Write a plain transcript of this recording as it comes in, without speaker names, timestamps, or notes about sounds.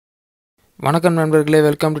வணக்கம் நண்பர்களே,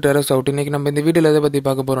 welcome to terraceout. இன்னைக்கு நம்ம இந்த வீடியோவில் எதை பற்றி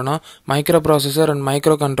பார்க்க போகிறோம்னா மைக்ரோப்ராசஸர் அண்ட்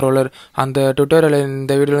மைக்ரோகண்ட்ரோலர் அந்த டுட்டோரியலை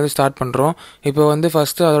இந்த வீடியோவில் ஸ்டார்ட் பண்ணுறோம். இப்போ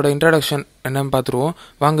ஃபஸ்ட்டு அதோட இன்ட்ரடக்ஷன் என்னன்னு பார்த்துருவோம்.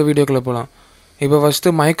 வாங்க வீடியோக்குள்ளே போகலாம். இப்போ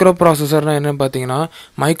ஃபஸ்ட்டு மைக்ரோப்ராசஸர்னால் என்னென்னு பார்த்தீங்கன்னா,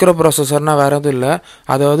 மைக்ரோப்ராசஸர்னால் வேறு எதுவும் இல்லை,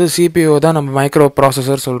 அதாவது CPU தான் நம்ம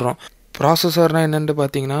மைக்ரோப்ராசஸர் சொல்கிறோம். ப்ராசஸர்னால் என்னென்னு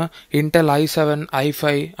பார்த்தீங்கன்னா, இன்டெல் i7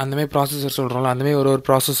 i5 அந்தமாதிரி ப்ராசஸர் சொல்கிறோம்ல, அந்தமாதிரி ஒரு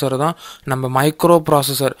ப்ராசஸர் தான் நம்ம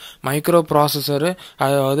மைக்ரோப்ராசஸர்.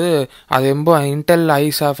 அதாவது அது ரொம்ப இன்டெல்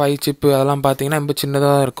i5 சிப்பு அதெல்லாம் பார்த்தீங்கன்னா ரொம்ப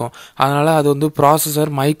சின்னதாக தான் இருக்கும். அதனால் அது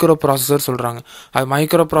ப்ராசஸர் மைக்ரோப்ராசஸர் சொல்கிறாங்க. அது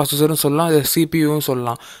மைக்ரோப்ராசஸர்னு சொல்லலாம், அது சிபியூவும்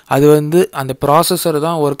சொல்லலாம். அது அந்த ப்ராசஸர்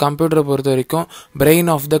தான் ஒரு கம்ப்யூட்டரை பொறுத்த வரைக்கும்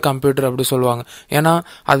பிரெயின் ஆஃப் த கம்ப்யூட்டர் அப்படி சொல்லுவாங்க. ஏன்னா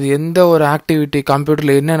அது எந்த ஒரு ஆக்டிவிட்டி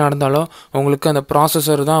கம்ப்யூட்டரில் என்ன நடந்தாலும் உங்களுக்கு அந்த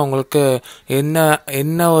ப்ராசஸர் தான் உங்களுக்கு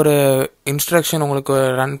என்ன ஒரு இன்ஸ்ட்ரக்ஷன் உங்களுக்கு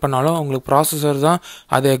ரன் பண்ணாலும் உங்களுக்கு ப்ராசஸர் தான்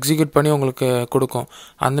அதை எக்ஸிக்யூட் பண்ணி உங்களுக்கு கொடுக்கும்.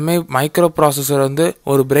 அந்தமாதிரி மைக்ரோ ப்ராசஸர்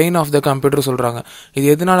ஒரு பிரெயின் ஆஃப் த கம்ப்யூட்டர் சொல்கிறாங்க. இது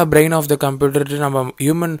எதனால பிரெயின் ஆஃப் த கம்ப்யூட்டர்? நம்ம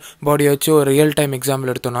ஹியூமன் பாடியை வச்சு ஒரு ரியல் டைம்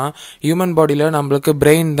எக்ஸாம்பிள் எடுத்தோம்னா, ஹியூமன் பாடியில் நம்மளுக்கு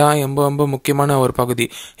பிரெயின் தான் ரொம்ப ரொம்ப முக்கியமான ஒரு பகுதி.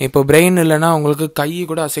 இப்போ பிரெயின் இல்லைன்னா உங்களுக்கு கை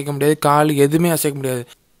கூட அசைக்க முடியாது, கால் எதுவுமே அசைக்க முடியாது.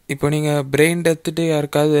 இப்போ நீங்கள் பிரெயின் டெத்துட்டு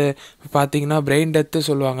யாருக்காவது பார்த்தீங்கன்னா பிரெயின் டெத்து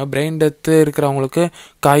சொல்லுவாங்க. பிரெயின் டெத்து இருக்கிறவங்களுக்கு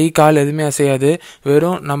கை கால் எதுவுமே அசையாது,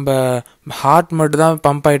 வெறும் நம்ம ஹார்ட் மட்டும் தான்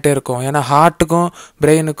பம்ப் ஆகிட்டே இருக்கும். ஏன்னா ஹார்ட்டுக்கும்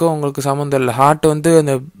பிரெயினுக்கும் உங்களுக்கு சம்மந்தம் இல்லை. ஹார்ட்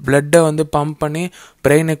அந்த பிளட்டை பம்ப் பண்ணி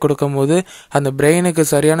பிரெயினுக்கு கொடுக்கும் போது அந்த பிரெயினுக்கு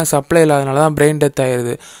சரியான சப்ளை இல்லாதனால தான் பிரெயின் டெத்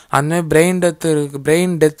ஆயிடுது. அந்தமாதிரி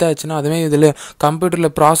பிரெயின் டெத் ஆச்சுன்னா, அதுமாதிரி இதில்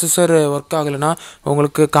கம்ப்யூட்டரில் ப்ராசஸர் ஒர்க் ஆகலைன்னா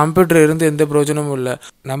உங்களுக்கு கம்ப்யூட்டர் இருந்து எந்த பிரயோஜனமும் இல்லை.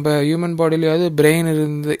 நம்ம ஹியூமன் பாடியிலையாவது பிரெயின்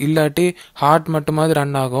இல்லாட்டி ஹார்ட் மட்டுமாவது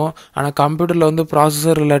ரன் ஆகும். ஆனால் கம்ப்யூட்டரில்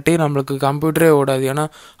ப்ராசஸர் இல்லாட்டி நம்மளுக்கு கம்ப்யூட்டரே ஓடாது. ஏன்னா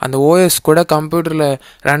அந்த ஓஎஸ் கூட கம்ப்யூட்டரில்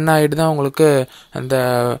ரன் ஆகிட்டு தான் உங்களுக்கு அந்த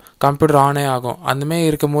கம்ப்யூட்டர் ஆனே ஆகும். அந்தமாதிரி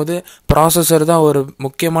இருக்கும்போது ப்ராசஸர் தான் ஒரு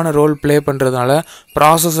முக்கியமான ரோல் ப்ளே பண்ணுறதுனால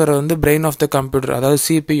processor brain of the computer, அதாவது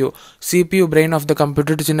CPU brain of the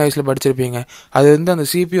computer சின்ன வயசில் படிச்சிருப்பீங்க. அது அந்த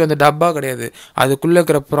சிபியூ அந்த டப்பா கிடையாது, அதுக்குள்ளே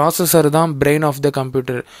இருக்கிற ப்ராசஸர் தான் பிரெயின் ஆஃப் த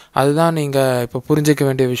கம்ப்யூட்டர். அதுதான் நீங்கள் இப்போ புரிஞ்சிக்க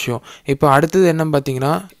வேண்டிய விஷயம். இப்போ அடுத்தது என்னன்னு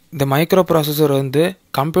பார்த்தீங்கன்னா, இந்த மைக்ரோ ப்ராசஸர்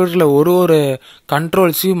கம்ப்யூட்டரில் ஒரு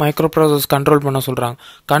கண்ட்ரோல்ஸையும் மைக்ரோ ப்ராசஸ் கண்ட்ரோல் பண்ண சொல்கிறாங்க.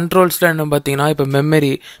 கண்ட்ரோல்ஸில் என்ன பார்த்தீங்கன்னா, இப்போ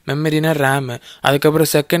மெமரினா ரேமு, அதுக்கப்புறம்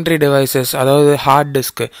செகண்டரி டிவைசஸ் அதாவது ஹார்ட்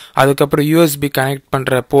டிஸ்க்கு, அதுக்கப்புறம் யூஎஸ்பி கனெக்ட்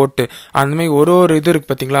பண்ணுற போர்ட்டு, அந்தமாதிரி ஒரு இது இருக்குது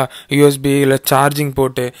பார்த்தீங்களா, யூஎஸ்பி இல்லை சார்ஜிங்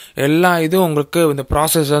போர்ட்டு, எல்லா இதுவும் உங்களுக்கு இந்த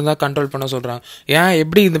ப்ராசஸர் தான் கண்ட்ரோல் பண்ண சொல்கிறாங்க. ஏன்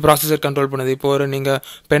எப்படி இந்த ப்ராசஸர் கண்ட்ரோல் பண்ணுது? இப்போ நீங்கள்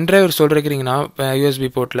பென்ட்ரைவர் சொல்லிருக்கிறீங்கன்னா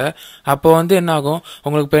யூஎஸ்பி போர்ட்டில், அப்போ என்ன ஆகும்,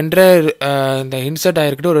 உங்களுக்கு பென்ட்ரைவர் இந்த இன்சர்ட்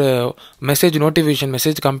ஆகிருக்கிட்டு ஒரு நோட்டிஃபிகேஷன்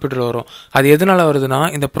மெசேஜ் கம்ப்யூட்டர் வரும். அது எதனால வருதுன்னா,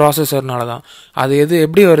 இந்த ப்ராசஸர்னால தான். அது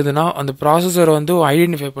எப்படி வருதுன்னா, அந்த ப்ராசஸர்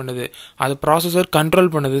ஐடென்டிஃபை பண்ணுது, அது ப்ராசஸர் கண்ட்ரோல்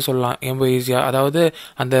பண்ணுது சொல்லலாம் ரொம்ப ஈஸியாக. அதாவது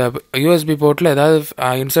அந்த யூஎஸ்பி போர்ட்டில் ஏதாவது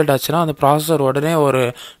இன்சர்ட் ஆச்சுன்னா அந்த ப்ராசஸர் உடனே ஒரு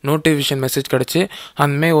நோட்டிஃபிகேஷன் மெசேஜ் கிடச்சி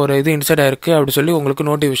அந்தமாதிரி ஒரு இது இன்சர்ட் ஆகிருக்கு அப்படி சொல்லி உங்களுக்கு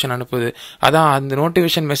நோட்டிஃபிகேஷன் அனுப்புது. அதான் அந்த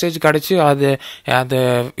நோட்டிஃபிகேஷன் மெசேஜ் கிடச்சி அந்த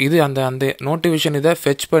நோட்டிஃபிகேஷன் இதை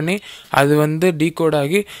ஃபெச் பண்ணி அது டீகோட்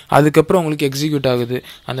ஆகி அதுக்கப்புறம் உங்களுக்கு எக்ஸிக்யூட் ஆகுது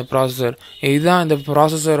அந்த ப்ராசஸர். இதுதான் இந்த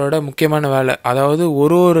ப்ராசஸரோட முக்கியமான வேலை. அதாவது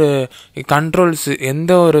ஒரு கண்ட்ரோல்ஸ்,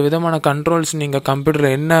 எந்த ஒரு விதமான கண்ட்ரோல்ஸ் நீங்கள்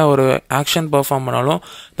கம்ப்யூட்டரில் என்ன ஒரு ஆக்ஷன் பெர்ஃபார்ம் பண்ணாலும்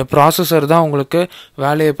இந்த ப்ராசஸர் தான் உங்களுக்கு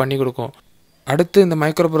வேலையை பண்ணி கொடுக்கும். அடுத்து இந்த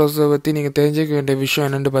மைக்ரோ ப்ராசஸரை பற்றி நீங்கள் தெரிஞ்சிக்க வேண்டிய விஷயம்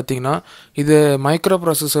என்னென்னு பார்த்தீங்கன்னா, இது micro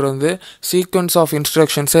processor sequence of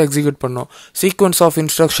இன்ஸ்ட்ரக்ஷன்ஸை execute பண்ணும். சீக்வன்ஸ் ஆஃப்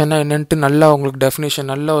இன்ஸ்ட்ரக்ஷன்னா என்னென்ட்டு நல்லா உங்களுக்கு டெஃபினேஷன்,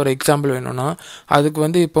 நல்ல ஒரு எக்ஸாம்பிள் வேணும்னா,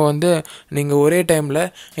 அதுக்கு இப்போ நீங்கள் ஒரே டைமில்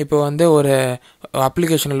இப்போ ஒரு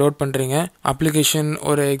அப்ளிகேஷனை லோட் பண்ணுறீங்க. அப்ளிகேஷன்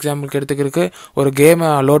ஒரு எக்ஸாம்பிளுக்கு எடுத்துக்கிறதுக்கு ஒரு கேமை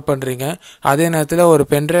லோட் பண்ணுறீங்க. அதே நேரத்தில் ஒரு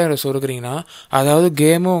பென்ட்ரைவரை சொருக்கிறீங்கன்னா, அதாவது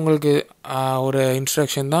கேமும் உங்களுக்கு ஒரு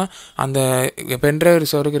இன்ஸ்ட்ரக்ஷன் தான். அந்த பென்ட்ரைவர்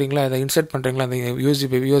சொருக்கிறீங்களா, அதை இன்சர்ட் பண்ணுறீங்களா அந்த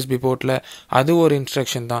யூஎஸ்பி போர்ட்டில், அது ஒரு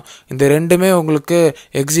இன்ஸ்ட்ரக்ஷன் தான். இந்த ரெண்டுமே உங்களுக்கு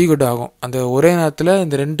எக்ஸிக்யூட் ஆகும். அந்த ஒரே நேரத்தில்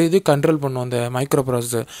இந்த ரெண்டு இது கண்ட்ரோல் பண்ணும் அந்த மைக்ரோ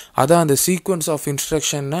ப்ராசஸர். அதான் அந்த சீக்வன்ஸ் ஆஃப்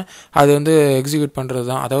இன்ஸ்ட்ரக்ஷன்னு அது எக்ஸிக்யூட் பண்ணுறது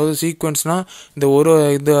தான். அதாவது சீக்வன்ஸ்னால்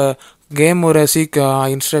இந்த கேம் ஒரு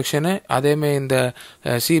இன்ஸ்ட்ரக்ஷனு, அதேமாதிரி இந்த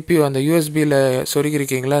சிபியூ அந்த யூஎஸ்பியில்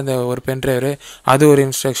சொருகிருக்கீங்களா அந்த ஒரு பென்ட்ரைவர், அது ஒரு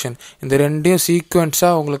இன்ஸ்ட்ரக்ஷன். இந்த ரெண்டையும்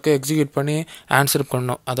சீக்வன்ஸாக உங்களுக்கு எக்ஸிக்யூட் பண்ணி ஆன்சர்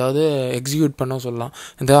பண்ணணும், அதாவது எக்ஸிக்யூட் பண்ண சொல்லலாம்.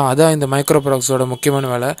 அதான் இந்த மைக்ரோ ப்ராசஸரோட முக்கியமான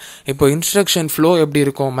வேலை. இப்போ இன்ஸ்ட்ரக்ஷன் ஃப்ளோ எப்படி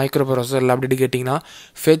இருக்கும் மைக்ரோ ப்ராசஸரில் அப்படி கேட்டிங்கன்னா,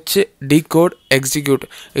 ஃபெச், டிகோட், எக்ஸிக்யூட்,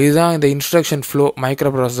 இதுதான் இந்த இன்ஸ்ட்ரக்ஷன் ஃப்ளோ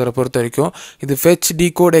மைக்ரோ ப்ராசஸரை பொறுத்த வரைக்கும். இது ஃபெச்,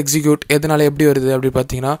 டிகோட், எக்ஸிக்யூட் எதனால எப்படி வருது அப்படி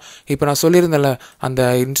பார்த்தீங்கன்னா, இப்போ நான் சொல்லியிருந்தேன்ல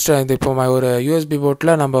அந்த இப்போ ஒரு யூஎஸ்பி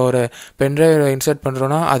போர்ட்டில் நம்ம ஒரு பென்ட்ரைவ் இன்சர்ட்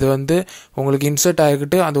பண்ணுறோன்னா அது வந்து உங்களுக்கு இன்சர்ட்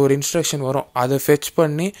ஆகிக்கிட்டு அது ஒரு இன்ஸ்ட்ரக்ஷன் வரும், அதை ஃபெச்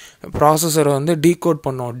பண்ணி ப்ராசஸரை வந்து டீகோட்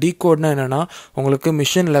பண்ணோம். டீகோட்னா என்னென்னா உங்களுக்கு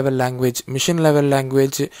மிஷின் லெவல்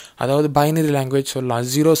லாங்குவேஜ் அதாவது பைனரி லாங்குவேஜ் சொல்லலாம்,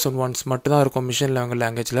 0s and 1s மட்டும்தான் இருக்கும் மிஷின் லெவல்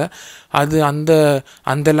லாங்குவேஜில். அது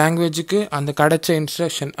அந்த லாங்குவேஜுக்கு அந்த கிடைச்ச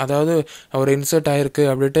இன்ஸ்ட்ரக்ஷன், அதாவது ஒரு இன்சர்ட் ஆகிருக்கு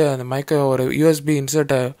அப்படின்ட்டு அந்த ஒரு யூஎஸ்பி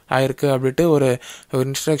இன்சர்ட் ஆகிருக்கு அப்படின்ட்டு ஒரு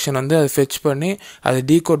இன்ஸ்ட்ரக்ஷன் வந்து அதை ஃபெச் பண்ணி அதை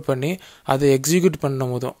டீகோட் பண்ணி அதை எக்ஸிக்யூட்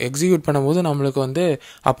பண்ணும்போது நம்மளுக்கு வந்து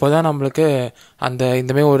அப்போ தான் நம்மளுக்கு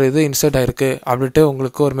இந்தமாதிரி ஒரு இது இன்சர்ட் ஆகிருக்கு அப்படின்ட்டு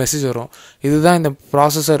உங்களுக்கு ஒரு மெசேஜ் வரும். இதுதான் இந்த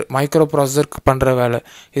மைக்ரோ ப்ராசஸர் பண்ணுற வேலை.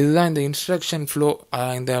 இதுதான் இந்த இன்ஸ்ட்ரக்ஷன் ஃப்ளோ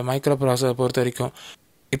இந்த மைக்ரோ ப்ராசஸரை பொறுத்த வரைக்கும்.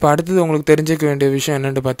 இப்போ அடுத்தது உங்களுக்கு தெரிஞ்சிக்க வேண்டிய விஷயம்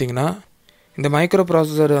என்னென்னு பார்த்தீங்கன்னா, இந்த மைக்ரோ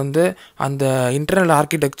ப்ராசஸர் வந்து அந்த இன்டர்னல்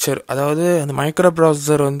ஆர்கிடெக்சர், அதாவது அந்த மைக்ரோ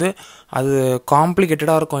ப்ராசஸர் வந்து அது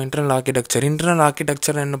காம்ப்ளிகேட்டடாக இருக்கும். இன்டர்னல்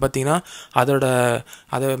ஆர்கிடெக்சர் என்ன பார்த்தீங்கன்னா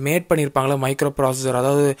அதை மேட் பண்ணியிருப்பாங்களா மைக்ரோ ப்ராசஸர்,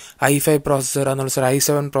 அதாவது i5 ப்ராசஸர் இருந்தாலும் சரி,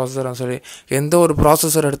 i7 ப்ராசஸர் சரி, எந்த ஒரு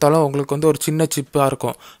ப்ராசஸர் எடுத்தாலும் உங்களுக்கு வந்து ஒரு சின்ன சிப்பாக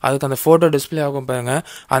இருக்கும். அதுக்கு அந்த ஃபோட்டோ டிஸ்பிளே ஆகும் பாருங்கள்,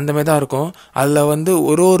 அந்தமாதிரி தான் இருக்கும். அதில் வந்து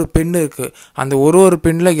ஒரு பின்னு இருக்குது. அந்த ஒரு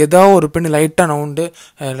பின்னில் ஏதாவது ஒரு பின்னு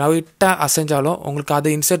லைட்டாக அசைஞ்சாலும் உங்களுக்கு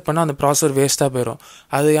அதை இன்சர்ட் பண்ணால் அந்த ப்ராசஸர் வேஸ்ட்டாக போயிடும்.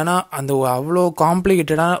 அது ஏன்னா அந்த அவ்வளோ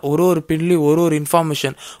காம்ப்ளிகேட்டடான ஒரு பின்லேயும் ஒரு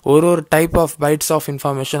இன்ஃபார்மேஷன், ஒரு type of bytes of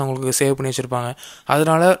information உங்களுக்கு சேவ் பண்ணி வச்சுருப்பாங்க.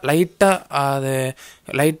 அதனால்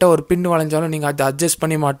லைட்டாக ஒரு பின் வளைஞ்சாலும் நீங்கள் அதை அட்ஜஸ்ட்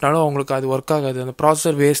பண்ணி மாட்டினாலும் உங்களுக்கு அது ஒர்க் ஆகாது. அந்த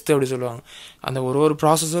ப்ராசஸர் வேஸ்ட்டு அப்படி சொல்லுவாங்க. அந்த ஒரு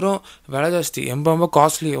ப்ராசஸரும் விலை ஜாஸ்தி, ரொம்ப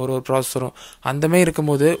காஸ்ட்லி ஒரு ப்ராசஸரும். அந்தமாதிரி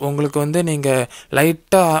இருக்கும்போது உங்களுக்கு வந்து நீங்கள்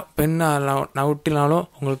லைட்டாக பெண்ணை நவுட்டினாலும்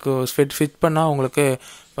உங்களுக்கு ஃபிட் பண்ணால் உங்களுக்கு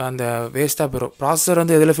இப்போ அந்த வேஸ்ட்டாக போயிடும். ப்ராசஸர்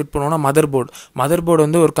வந்து எதில் ஃபிட் பண்ணுவோம்னா மதர் போர்டு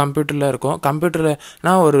வந்து ஒரு கம்ப்யூட்டரில் இருக்கும்.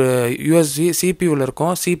 கம்ப்யூட்டர்னா ஒரு சிபியூவில்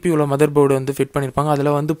இருக்கும். சிபியூவில் மதர் போர்டு வந்து ஃபிட் பண்ணியிருப்பாங்க. அதில்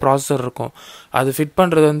வந்து ப்ராசஸர் இருக்கும். அது ஃபிட்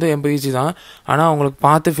பண்ணுறது வந்து ரொம்ப ஈஸி தான். ஆனால் உங்களுக்கு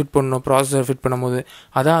பார்த்து ஃபிட் பண்ணணும். ப்ராசஸர் ஃபிட் பண்ணும்போது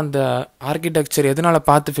அதான் அந்த ஆர்கிடெக்சர் எதனால்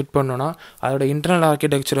பார்த்து ஃபிட் பண்ணணும்னா அதோட இன்டர்னல்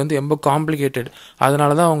ஆர்கிடெக்சர் வந்து ரொம்ப காம்ப்ளிகேட்டட்.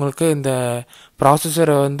 அதனால தான் உங்களுக்கு இந்த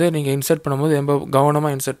ப்ராசஸரை வந்து நீங்கள் இன்சர்ட் பண்ணும்போது ரொம்ப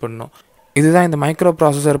கவனமாக இன்சர்ட் பண்ணணும். இதுதான் இந்த மைக்ரோ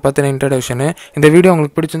ப்ராசஸர் பற்றின இன்ட்ரடக்ஷனு. இந்த வீடியோ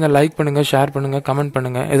உங்களுக்கு பிடிச்சிருந்தால் லைக் பண்ணுங்கள், ஷேர் பண்ணுங்கள், கமெண்ட்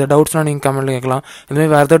பண்ணுங்கள். எதாவது டவுட்ஸ்னால் நீங்கள் கமெண்ட்டில் கேட்கலாம்.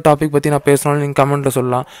 இதுமாதிரி வேறு ஏதாவது டாபிக் பற்றி நான் பேசினாலும் நீங்கள் கமெண்ட்டில்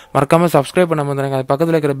சொல்லலாம். மறக்காமல் சப்ஸ்கிரைப் பண்ண வந்துடுங்க. அது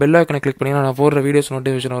பக்கத்தில் இருக்கிற பெல் ஐக்கனை கிளிக் பண்ணி நான் போடுற வீடியோஸ்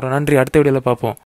நோட்டிஃபிகேஷன் வரும். நன்றி. அடுத்த வீடியோவில் பார்ப்போம்.